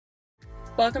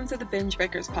Welcome to the Binge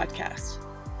Breakers podcast.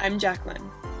 I'm Jacqueline.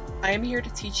 I am here to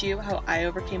teach you how I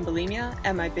overcame bulimia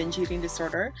and my binge eating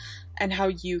disorder, and how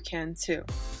you can too.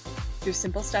 Through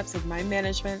simple steps of mind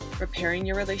management, repairing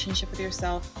your relationship with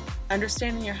yourself,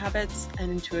 understanding your habits,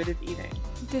 and intuitive eating.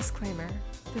 Disclaimer: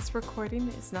 this recording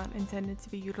is not intended to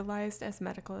be utilized as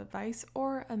medical advice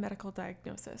or a medical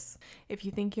diagnosis. If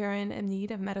you think you're in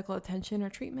need of medical attention or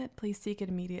treatment, please seek it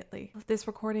immediately. This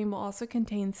recording will also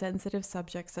contain sensitive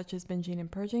subjects such as binging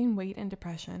and purging, weight, and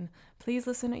depression. Please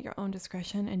listen at your own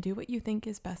discretion and do what you think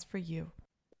is best for you.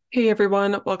 Hey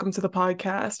everyone, welcome to the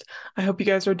podcast. I hope you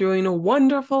guys are doing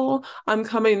wonderful. I'm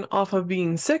coming off of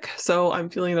being sick, so I'm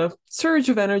feeling a surge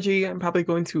of energy. I'm probably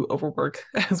going to overwork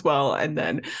as well, and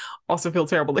then also feel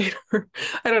terrible later.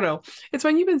 I don't know. It's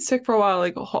when you've been sick for a while,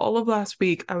 like all of last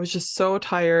week, I was just so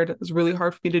tired. It was really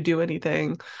hard for me to do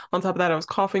anything. On top of that, I was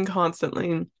coughing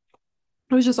constantly.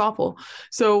 It was just awful.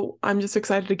 So I'm just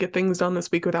excited to get things done this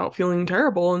week without feeling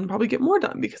terrible and probably get more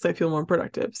done because I feel more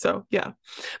productive. So yeah,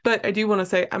 but I do want to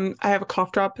say I have a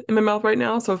cough drop in my mouth right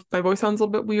now. So if my voice sounds a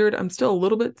little bit weird, I'm still a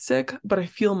little bit sick, but I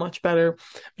feel much better.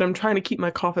 But I'm trying to keep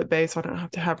my cough at bay so I don't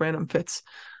have to have random fits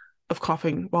of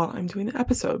coughing while I'm doing the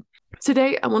episode.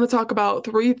 Today, I want to talk about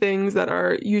 3 things that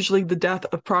are usually the death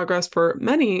of progress for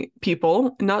many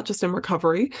people, not just in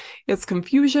recovery. It's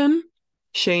confusion,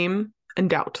 shame, and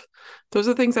doubt. Those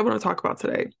are the things I want to talk about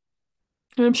today.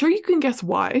 And I'm sure you can guess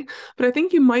why, but I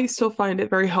think you might still find it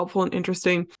very helpful and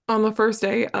interesting. On the first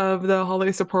day of the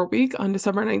Holiday Support Week on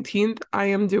December 19th,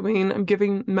 I'm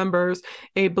giving members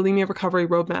a bulimia recovery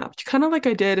roadmap, kind of like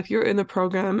I did if you're in the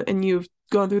program and you've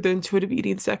gone through the intuitive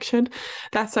eating section.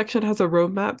 That section has a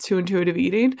roadmap to intuitive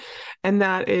eating, and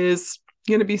that is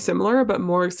going to be similar but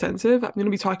more extensive. I'm going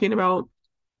to be talking about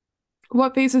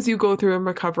what phases you go through in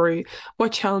recovery,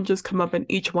 what challenges come up in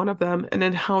each one of them, and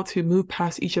then how to move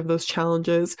past each of those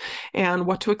challenges and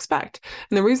what to expect.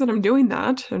 And the reason I'm doing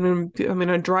that, and I'm going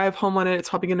to drive home on it, it's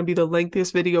probably going to be the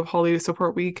lengthiest video of Holiday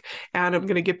Support Week, and I'm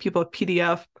going to give people a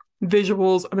PDF,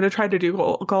 visuals. I'm going to try to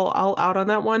go all out on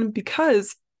that one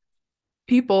because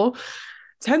people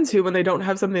tend to, when they don't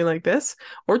have something like this,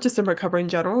 or just in recovery in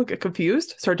general, get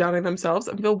confused, start doubting themselves,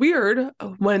 and feel weird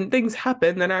when things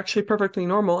happen that are actually perfectly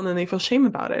normal, and then they feel shame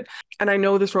about it. And I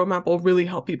know this roadmap will really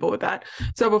help people with that.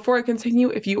 So before I continue,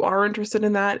 if you are interested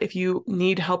in that, if you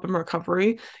need help in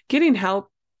recovery, getting help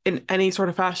in any sort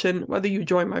of fashion, whether you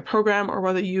join my program or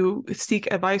whether you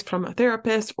seek advice from a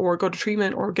therapist or go to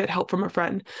treatment or get help from a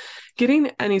friend, getting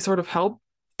any sort of help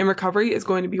in recovery is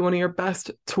going to be one of your best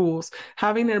tools.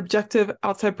 Having an objective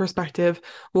outside perspective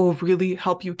will really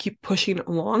help you keep pushing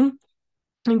along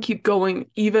and keep going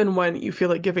even when you feel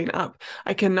like giving up.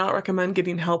 I cannot recommend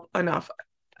getting help enough.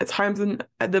 At times, the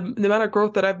amount of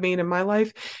growth that I've made in my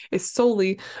life is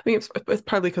solely, it's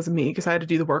partly because of me, because I had to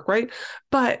do the work, right?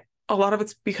 But a lot of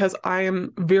it's because I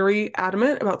am very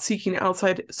adamant about seeking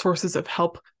outside sources of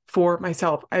help for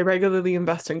myself. I regularly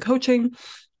invest in coaching.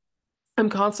 I'm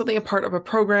constantly a part of a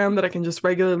program that I can just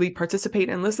regularly participate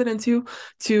and listen into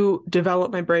to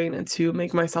develop my brain and to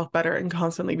make myself better and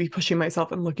constantly be pushing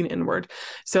myself and looking inward.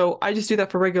 So I just do that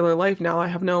for regular life now. I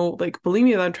have no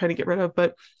bulimia that I'm trying to get rid of,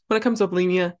 but when it comes to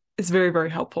bulimia, it's very, very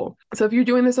helpful. So if you're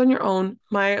doing this on your own,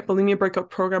 my bulimia breakup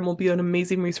program will be an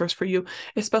amazing resource for you,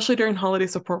 especially during Holiday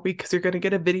Support Week, because you're going to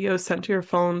get a video sent to your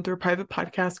phone through a private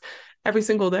podcast every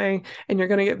single day, and you're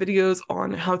going to get videos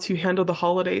on how to handle the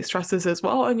holiday stresses as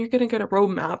well, and you're going to get a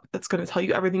roadmap that's going to tell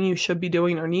you everything you should be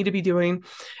doing or need to be doing,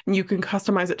 and you can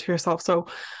customize it to yourself. So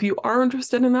if you are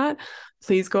interested in that,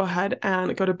 please go ahead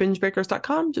and go to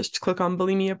bingebreakers.com, just click on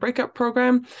bulimia breakup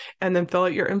program, and then fill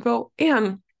out your info.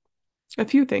 And a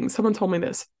few things, someone told me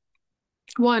this.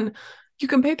 One, you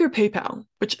can pay through PayPal,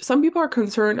 which some people are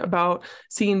concerned about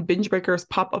seeing binge breakers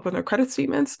pop up on their credit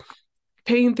statements.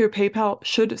 Paying through PayPal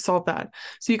should solve that.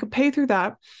 So you can pay through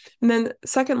that. And then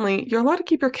secondly, you're allowed to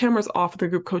keep your cameras off of the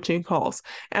group coaching calls.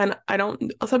 And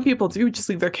some people do just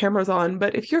leave their cameras on,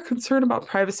 but if you're concerned about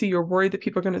privacy, you're worried that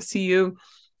people are going to see you,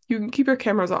 you can keep your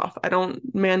cameras off. I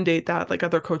don't mandate that like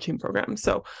other coaching programs.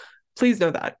 So please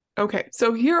know that. Okay,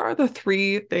 so here are the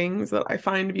 3 things that I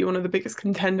find to be one of the biggest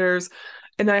contenders.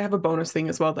 And then I have a bonus thing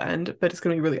as well at the end, but it's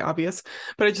going to be really obvious.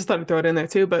 But I just thought I'd throw it in there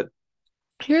too. But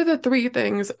here are the 3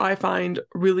 things I find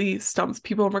really stumps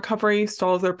people in recovery,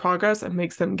 stalls their progress, and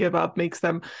makes them give up, makes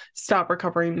them stop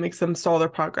recovering, makes them stall their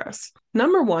progress.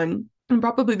 Number 1 And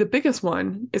probably the biggest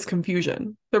one is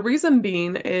confusion. The reason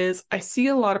being is I see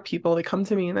a lot of people, they come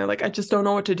to me and they're like, I just don't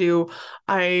know what to do.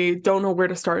 I don't know where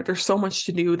to start. There's so much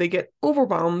to do. They get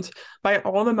overwhelmed by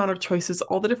all the amount of choices,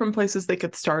 all the different places they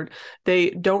could start.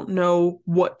 They don't know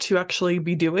what to actually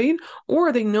be doing,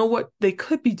 or they know what they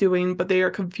could be doing, but they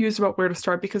are confused about where to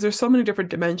start because there's so many different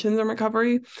dimensions in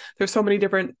recovery. There's so many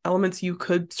different elements you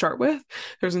could start with.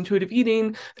 There's intuitive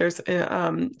eating. There's,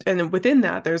 and then within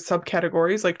that, there's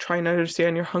subcategories like trying to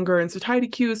understand your hunger and satiety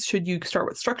cues. Should you start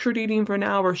with structured eating for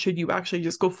now, or should you actually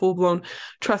just go full-blown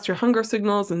trust your hunger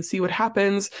signals and see what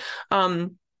happens?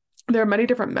 There are many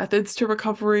different methods to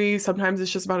recovery. Sometimes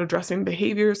it's just about addressing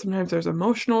behavior. Sometimes there's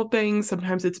emotional things.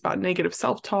 Sometimes it's about negative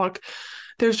self-talk.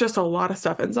 There's just a lot of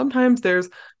stuff. And sometimes there's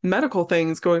medical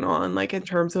things going on, like in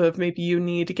terms of maybe you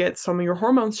need to get some of your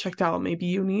hormones checked out. Maybe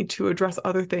you need to address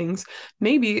other things.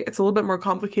 Maybe it's a little bit more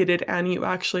complicated and you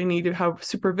actually need to have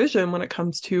supervision when it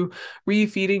comes to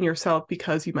refeeding yourself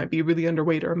because you might be really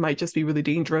underweight, or it might just be really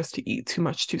dangerous to eat too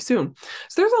much too soon.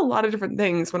 So there's a lot of different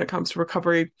things when it comes to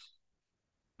recovery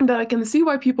that I can see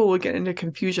why people would get into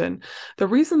confusion. The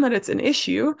reason that it's an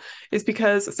issue is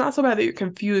because it's not so bad that you're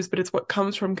confused, but it's what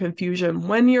comes from confusion.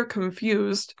 When you're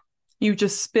confused, you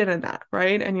just spin in that,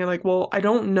 right? And you're like, well, I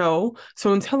don't know.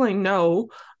 So until I know,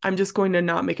 I'm just going to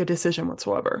not make a decision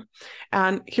whatsoever.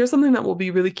 And here's something that will be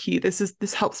really key.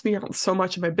 This helps me out so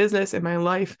much in my business, in my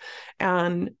life,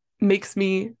 and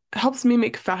helps me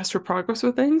make faster progress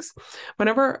with things.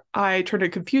 Whenever I turn to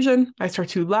confusion, I start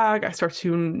to lag, I start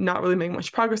to not really make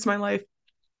much progress in my life.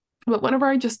 But whenever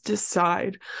I just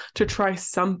decide to try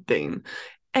something,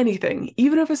 anything,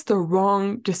 even if it's the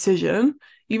wrong decision,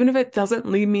 even if it doesn't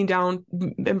lead me down,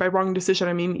 and by wrong decision,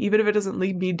 I mean, even if it doesn't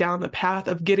lead me down the path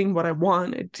of getting what I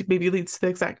want, it maybe leads to the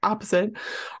exact opposite,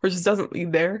 or just doesn't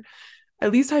lead there,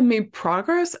 at least I made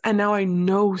progress and now I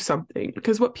know something.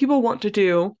 Because what people want to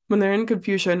do when they're in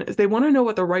confusion is they want to know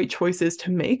what the right choice is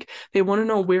to make. They want to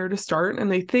know where to start,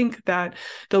 and they think that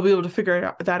they'll be able to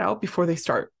figure that out before they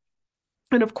start.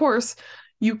 And of course,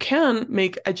 you can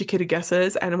make educated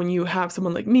guesses, and when you have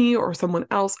someone like me or someone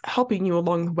else helping you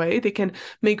along the way, they can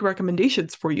make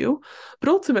recommendations for you. But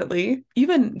ultimately,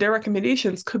 even their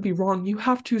recommendations could be wrong. You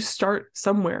have to start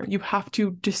somewhere. You have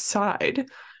to decide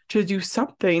to do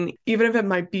something, even if it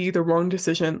might be the wrong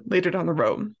decision later down the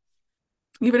road.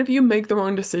 Even if you make the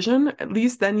wrong decision, at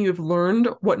least then you've learned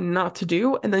what not to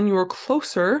do, and then you are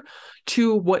closer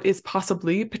to what is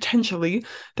potentially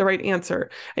the right answer.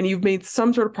 And you've made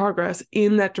some sort of progress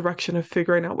in that direction of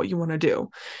figuring out what you want to do.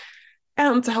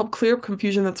 And to help clear up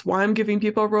confusion, that's why I'm giving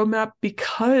people a roadmap,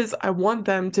 because I want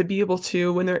them to be able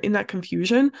to, when they're in that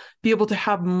confusion, be able to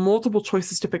have multiple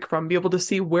choices to pick from, be able to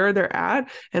see where they're at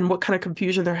and what kind of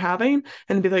confusion they're having,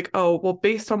 and be like, oh, well,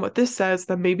 based on what this says,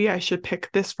 then maybe I should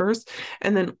pick this first,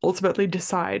 and then ultimately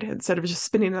decide, instead of just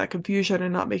spinning in that confusion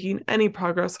and not making any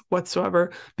progress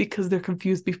whatsoever because they're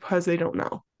confused because they don't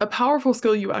know. A powerful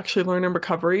skill you actually learn in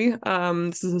recovery,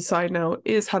 this is a side note,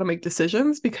 is how to make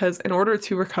decisions, because in order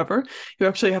to recover, you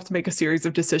actually have to make a series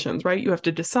of decisions, right? You have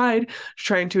to decide to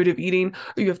try intuitive eating,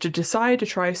 or you have to decide to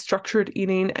try structured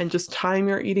eating and just time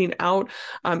your eating out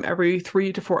every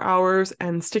 3 to 4 hours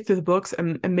and stick to the books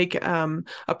and make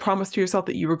a promise to yourself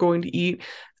that you were going to eat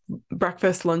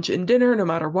breakfast, lunch, and dinner. No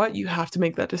matter what, you have to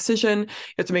make that decision. You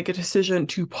have to make a decision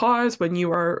to pause when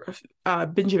you are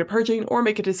binging or purging, or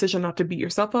make a decision not to beat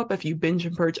yourself up if you binge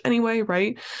and purge anyway,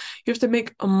 right? You have to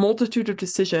make a multitude of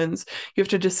decisions. You have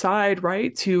to decide,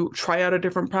 right, to try out a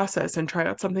different process and try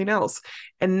out something else.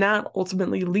 And that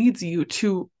ultimately leads you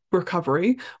to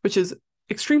recovery, which is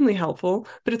extremely helpful.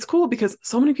 But it's cool because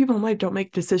so many people in life don't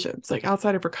make decisions, like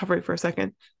outside of recovery for a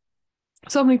second.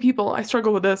 So many people, I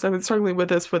struggle with this. I've been struggling with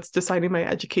this with deciding my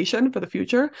education for the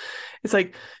future. It's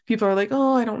like people are like,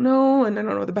 oh, I don't know, and I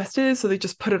don't know what the best is. So they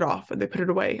just put it off and they put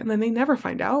it away. And then they never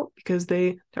find out because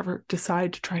they never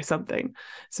decide to try something.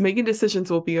 So making decisions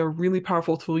will be a really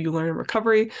powerful tool you learn in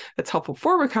recovery that's helpful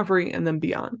for recovery and then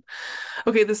beyond.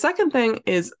 Okay, the second thing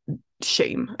is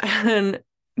shame. And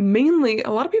mainly,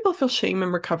 a lot of people feel shame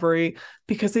in recovery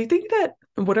because they think that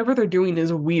whatever they're doing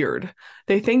is weird.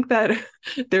 They think that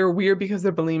they're weird because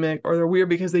they're bulimic, or they're weird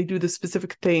because they do this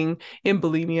specific thing in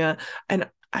bulimia. And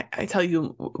I tell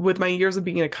you, with my years of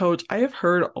being a coach, I have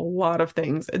heard a lot of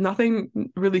things, and nothing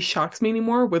really shocks me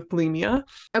anymore with bulimia.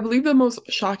 I believe the most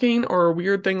shocking or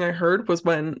weird thing I heard was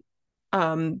when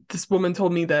this woman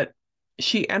told me that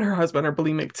she and her husband are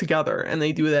bulimic together, and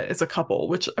they do that as a couple,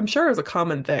 which I'm sure is a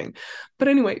common thing. But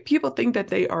anyway, people think that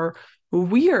they are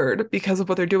weird because of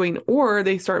what they're doing, or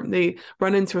they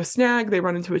run into a snag, they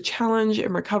run into a challenge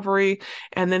in recovery,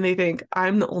 and then they think,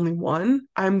 I'm the only one,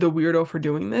 I'm the weirdo for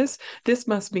doing this. This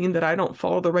must mean that I don't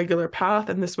follow the regular path,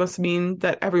 and this must mean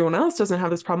that everyone else doesn't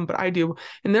have this problem, but I do,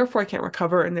 and therefore I can't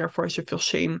recover, and therefore I should feel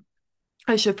shame.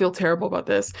 I should feel terrible about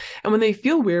this. And when they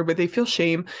feel weird, but they feel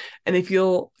shame, and they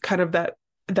feel kind of that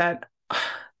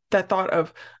thought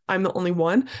of, I'm the only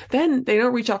one, then they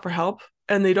don't reach out for help,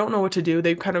 and they don't know what to do.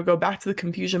 They kind of go back to the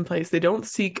confusion place. They don't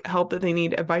seek help that they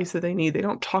need, advice that they need. They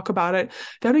don't talk about it.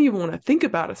 They don't even want to think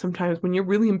about it. Sometimes when you're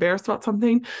really embarrassed about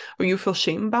something or you feel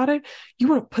shame about it, you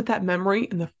want to put that memory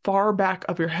in the far back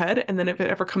of your head. And then if it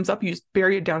ever comes up, you just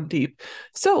bury it down deep.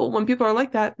 So when people are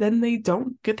like that, then they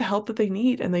don't get the help that they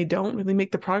need, and they don't really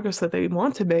make the progress that they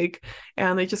want to make.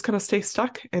 And they just kind of stay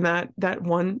stuck in that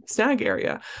one snag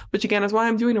area, which again is why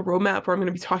I'm doing a roadmap where I'm going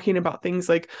to be talking about things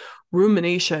like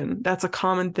rumination. That's a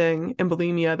common thing in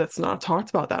bulimia that's not talked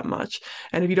about that much.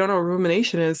 And if you don't know what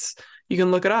rumination is, you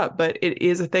can look it up, but it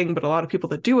is a thing. But a lot of people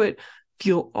that do it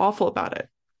feel awful about it.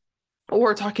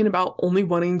 Or talking about only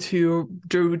wanting to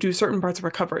do certain parts of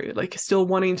recovery, like still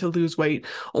wanting to lose weight,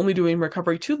 only doing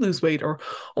recovery to lose weight, or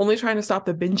only trying to stop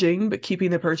the binging, but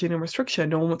keeping the purging and restriction.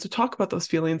 No one wants to talk about those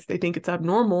feelings. They think it's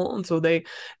abnormal. And so they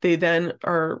then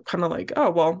are kind of like,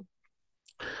 oh, well,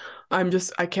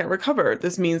 I can't recover.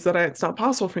 This means that it's not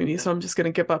possible for me. So I'm just going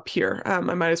to give up here. I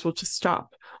might as well just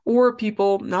stop. Or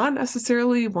people not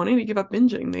necessarily wanting to give up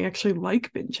binging. They actually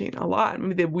like binging a lot. I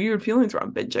mean, they have weird feelings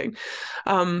around binging.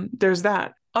 There's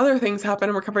that. Other things happen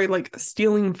in recovery, like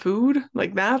stealing food.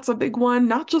 Like that's a big one,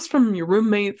 not just from your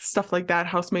roommates, stuff like that,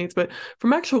 housemates, but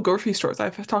from actual grocery stores.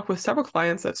 I've talked with several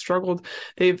clients that struggled.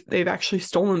 They've actually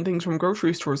stolen things from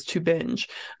grocery stores to binge.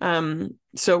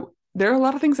 So there are a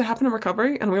lot of things that happen in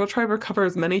recovery, and we're going to try to recover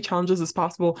as many challenges as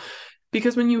possible.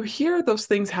 Because when you hear those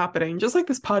things happening, just like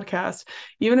this podcast,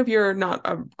 even if you're not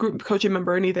a group coaching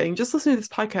member or anything, just listening to this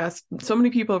podcast, so many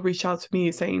people have reached out to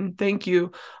me saying, thank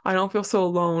you, I don't feel so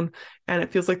alone. And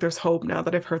it feels like there's hope now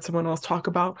that I've heard someone else talk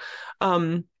about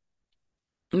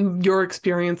your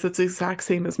experience that's the exact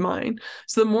same as mine.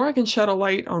 So the more I can shed a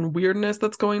light on weirdness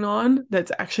that's going on, that's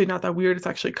actually not that weird, it's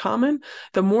actually common,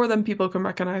 the more then people can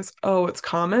recognize, oh, it's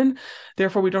common.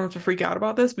 Therefore, we don't have to freak out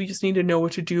about this. We just need to know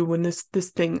what to do when this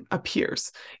thing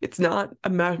appears. It's not a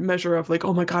measure of like,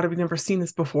 oh my God, I've never seen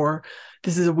this before.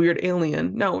 This is a weird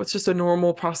alien. No, it's just a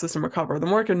normal process and recover. The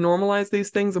more I can normalize these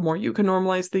things, the more you can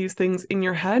normalize these things in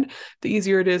your head, the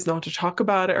easier it is not to talk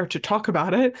about it, or to talk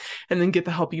about it and then get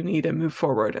the help you need and move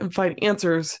forward and find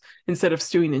answers instead of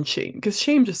stewing in shame, because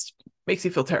shame just makes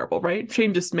you feel terrible, right?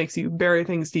 Shame just makes you bury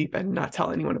things deep and not tell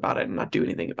anyone about it and not do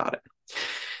anything about it.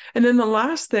 And then the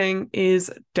last thing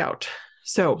is doubt.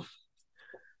 So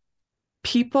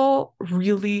people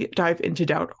really dive into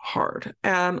doubt hard.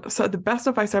 And so the best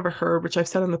advice I ever heard, which I've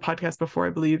said on the podcast before,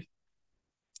 I believe,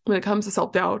 when it comes to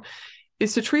self-doubt,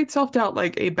 is to treat self-doubt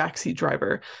like a backseat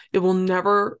driver. It will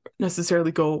never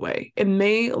necessarily go away. It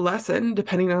may lessen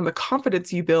depending on the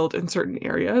confidence you build in certain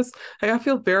areas. Like I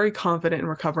feel very confident in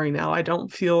recovery now. I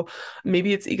don't feel,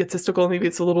 maybe it's egotistical, maybe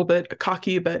it's a little bit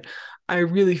cocky, but I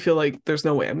really feel like there's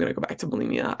no way I'm going to go back to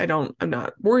bulimia. I'm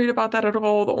not worried about that at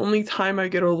all. The only time I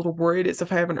get a little worried is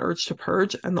if I have an urge to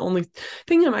purge. And the only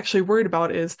thing I'm actually worried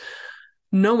about is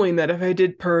knowing that if I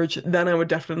did purge, then I would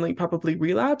definitely probably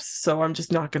relapse. So I'm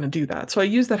just not going to do that. So I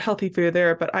use that healthy fear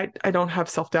there, but I don't have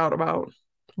self-doubt about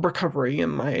recovery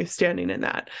and my standing in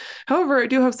that. However, I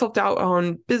do have self-doubt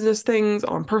on business things,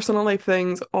 on personal life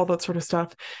things, all that sort of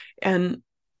stuff. And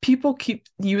people keep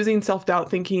using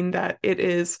self-doubt thinking that it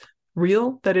is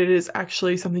real, that it is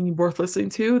actually something worth listening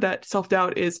to, that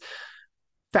self-doubt is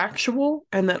factual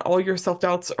and that all your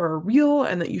self-doubts are real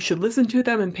and that you should listen to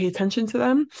them and pay attention to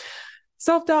them.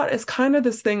 Self-doubt is kind of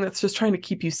this thing that's just trying to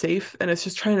keep you safe, and it's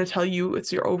just trying to tell you,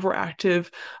 it's your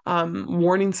overactive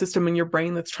warning system in your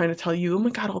brain that's trying to tell you, oh my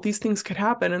God, all these things could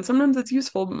happen. And sometimes it's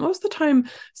useful, but most of the time,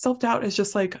 self-doubt is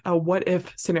just like a what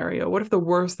if scenario. What if the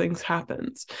worst things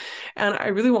happens? And I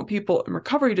really want people in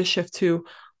recovery to shift to,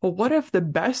 well, what if the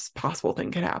best possible thing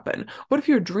could happen? What if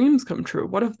your dreams come true?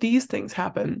 What if these things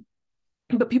happen?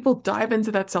 But people dive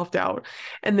into that self-doubt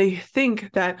and they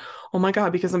think that, oh my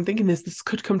God, because I'm thinking this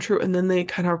could come true. And then they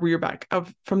kind of rear back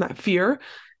from that fear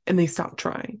and they stop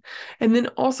trying. And then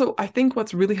also, I think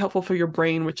what's really helpful for your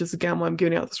brain, which is again why I'm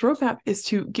giving out this roadmap, is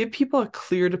to give people a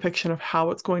clear depiction of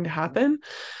how it's going to happen.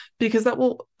 because that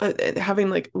will,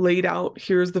 having like laid out,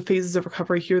 here's the phases of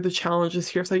recovery, here are the challenges,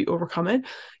 here's how you overcome it.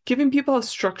 Giving people a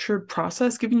structured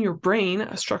process, giving your brain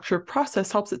a structured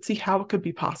process helps it see how it could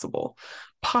be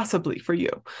possibly for you,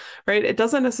 right? It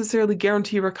doesn't necessarily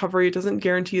guarantee recovery. It doesn't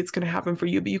guarantee it's going to happen for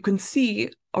you, but you can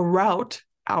see a route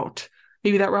out.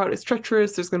 Maybe that route is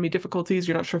treacherous. There's going to be difficulties.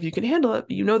 You're not sure if you can handle it,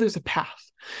 but you know there's a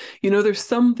path. You know there's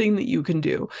something that you can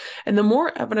do. And the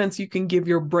more evidence you can give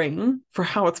your brain for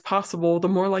how it's possible, the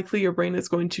more likely your brain is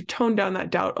going to tone down that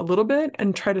doubt a little bit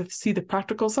and try to see the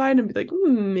practical side and be like,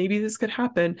 maybe this could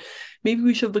happen. Maybe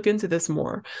we should look into this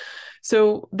more.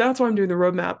 So that's why I'm doing the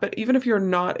roadmap. But even if you're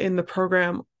not in the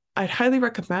program, I'd highly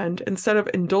recommend, instead of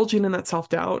indulging in that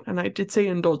self-doubt, and I did say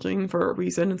indulging for a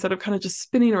reason, instead of kind of just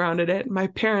spinning around at it, my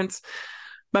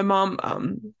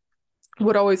mom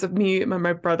would always, if me and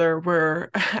my brother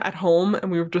were at home and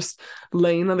we were just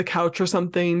laying on the couch or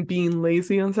something, being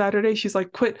lazy on Saturday, she's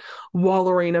like, quit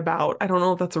wallowing about. I don't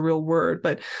know if that's a real word,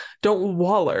 but don't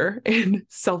waller in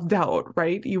self-doubt,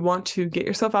 right? You want to get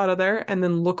yourself out of there and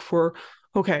then look for,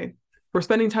 okay, we're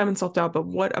spending time in self-doubt, but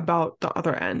what about the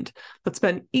other end? Let's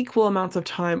spend equal amounts of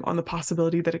time on the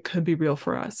possibility that it could be real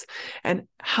for us. And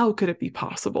how could it be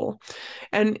possible?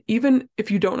 And even if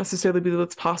you don't necessarily believe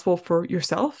it's possible for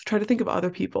yourself, try to think of other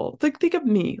people. Like, think of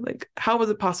me. Like, how was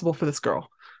it possible for this girl?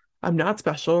 I'm not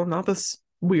special, not this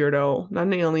weirdo, not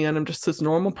an alien. I'm just this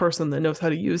normal person that knows how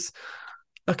to use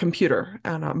a computer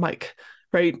and a mic,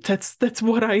 right? That's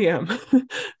what I am.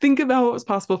 Think about what was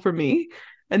possible for me.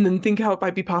 And then think how it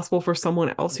might be possible for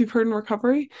someone else you've heard in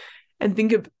recovery, and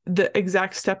think of the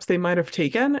exact steps they might have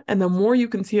taken. And the more you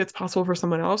can see it's possible for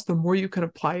someone else, the more you can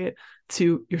apply it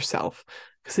to yourself.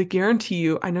 Because I guarantee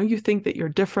you, I know you think that you're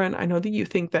different. I know that you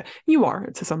think that you are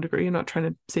to some degree. I'm not trying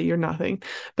to say you're nothing,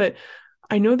 but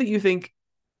I know that you think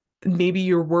maybe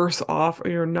you're worse off or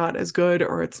you're not as good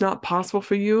or it's not possible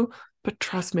for you. But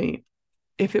trust me,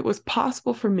 if it was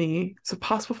possible for me, so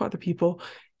possible for other people,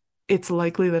 it's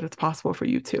likely that it's possible for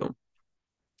you too.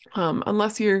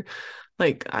 Unless you're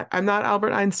like, I'm not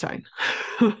Albert Einstein.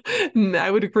 I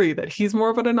would agree that he's more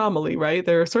of an anomaly, right?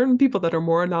 There are certain people that are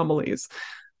more anomalies,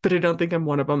 but I don't think I'm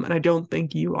one of them. And I don't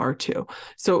think you are too.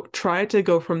 So try to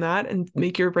go from that and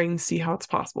make your brain see how it's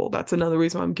possible. That's another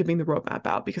reason why I'm giving the roadmap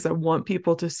out, because I want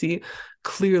people to see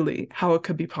clearly how it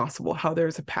could be possible, how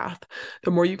there's a path.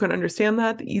 The more you can understand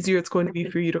that, the easier it's going to be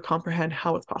for you to comprehend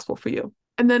how it's possible for you.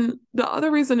 And then the other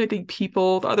reason I think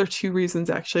the other two reasons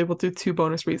actually, we'll do two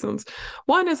bonus reasons.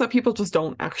 One is that people just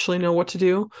don't actually know what to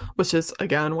do, which is,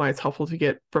 again, why it's helpful to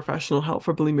get professional help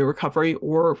for bulimia recovery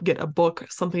or get a book,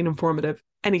 something informative,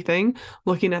 anything,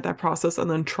 looking at that process and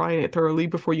then trying it thoroughly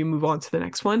before you move on to the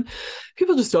next one.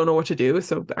 People just don't know what to do.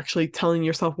 So actually telling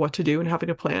yourself what to do and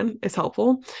having a plan is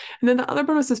helpful. And then the other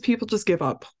bonus is people just give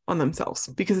up on themselves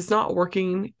because it's not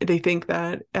working. They think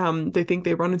that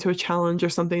they run into a challenge or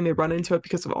something. They run into it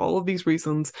because of all of these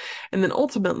reasons. And then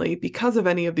ultimately, because of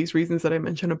any of these reasons that I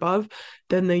mentioned above,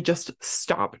 then they just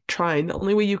stop trying. The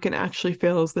only way you can actually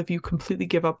fail is if you completely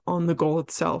give up on the goal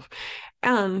itself.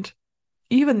 And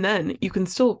even then, you can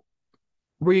still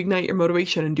reignite your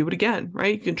motivation and do it again,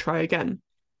 right? You can try again.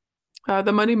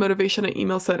 The Monday motivation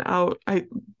email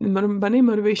Monday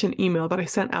motivation email that I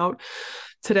sent out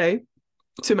today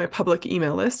to my public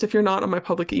email list. If you're not on my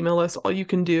public email list, all you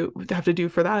have to do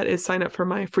for that is sign up for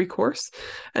my free course,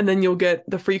 and then you'll get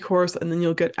the free course, and then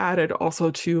you'll get added also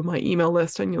to my email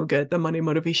list, and you'll get the Monday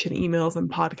motivation emails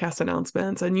and podcast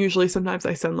announcements. And usually sometimes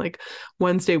I send like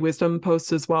Wednesday wisdom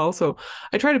posts as well. So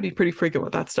I try to be pretty frequent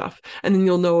with that stuff. And then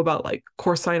you'll know about like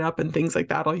course sign up and things like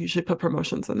that. I'll usually put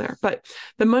promotions in there. But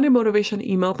the Monday motivation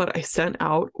email that I sent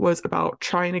out was about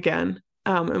trying again.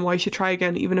 And why you should try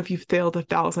again, even if you've failed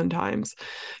 1,000 times.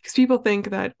 Because people think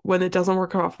that when it doesn't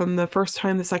work out from the first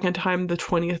time, the second time, the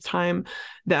 20th time,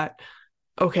 that,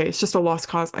 okay, it's just a lost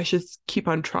cause. I should keep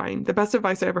on trying. The best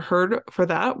advice I ever heard for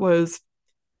that was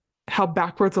how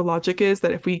backwards the logic is,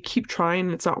 that if we keep trying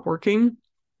and it's not working,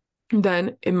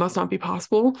 then it must not be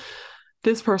possible.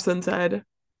 This person said,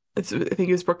 I think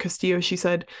it was Brooke Castillo, she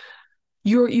said,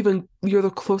 you're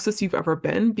the closest you've ever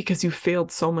been because you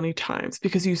failed so many times,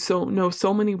 because you know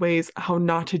so many ways how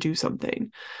not to do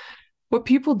something. What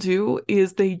people do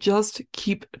is they just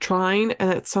keep trying,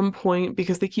 and at some point,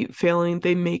 because they keep failing,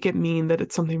 they make it mean that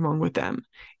it's something wrong with them.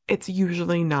 It's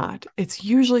usually not. It's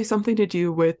usually something to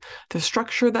do with the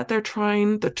structure that they're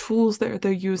trying, the tools that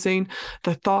they're using,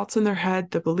 the thoughts in their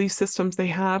head, the belief systems they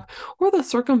have, or the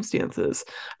circumstances.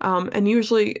 And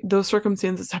usually those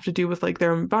circumstances have to do with like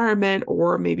their environment,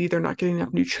 or maybe they're not getting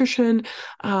enough nutrition.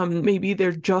 Maybe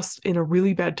they're just in a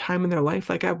really bad time in their life.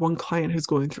 Like I have one client who's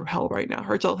going through hell right now.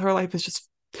 Her life is just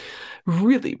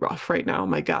really rough right now.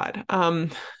 My God.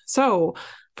 So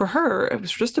for her, it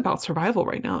was just about survival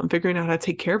right now and figuring out how to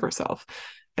take care of herself.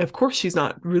 Of course, she's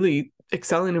not really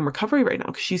excelling in recovery right now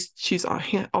because she's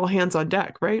all hands on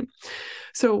deck, right?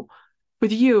 So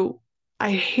with you,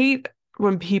 I hate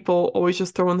when people always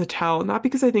just throw in the towel, not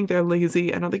because I think they're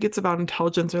lazy. I don't think it's about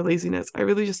intelligence or laziness. I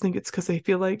really just think it's because they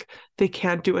feel like they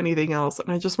can't do anything else.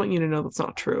 And I just want you to know that's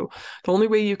not true. The only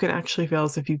way you can actually fail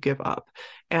is if you give up.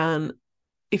 And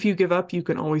if you give up, you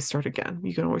can always start again.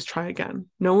 You can always try again.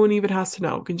 No one even has to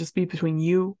know. It can just be between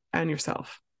you and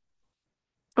yourself.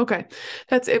 Okay,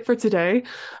 that's it for today.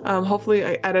 Hopefully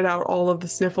I edit out all of the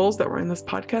sniffles that were in this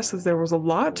podcast because there was a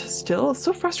lot still. It's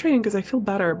so frustrating because I feel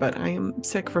better, but I am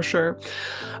sick for sure.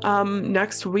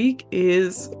 Next week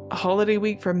is a holiday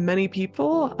week for many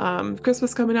people.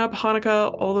 Christmas coming up,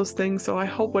 Hanukkah, all those things. So I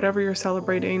hope whatever you're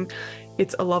celebrating,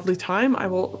 it's a lovely time. I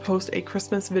will post a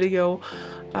Christmas video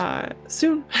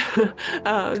soon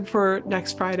for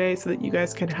next Friday so that you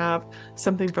guys can have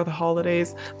something for the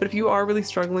holidays. But if you are really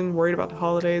struggling, worried about the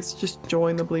holidays, just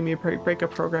join the Bulimia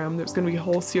Breakup program. There's going to be a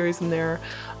whole series in there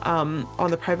on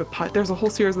the private there's a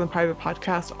whole series in the private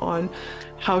podcast on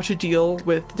how to deal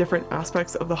with different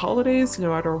aspects of the holidays, no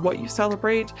matter what you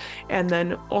celebrate. And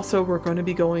then also we're going to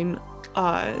be going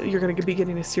you're going to be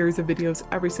getting a series of videos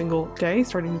every single day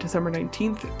starting December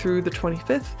 19th through the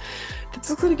 25th.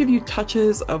 It's going to give you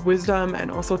touches of wisdom and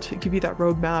also to give you that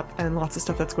roadmap and lots of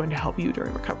stuff that's going to help you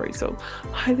during recovery. So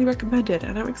highly recommend it.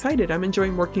 And I'm excited. I'm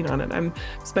enjoying working on it. I'm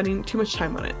spending too much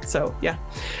time on it. So yeah.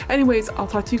 Anyways, I'll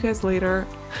talk to you guys later.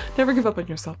 Never give up on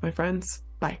yourself, my friends.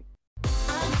 Bye.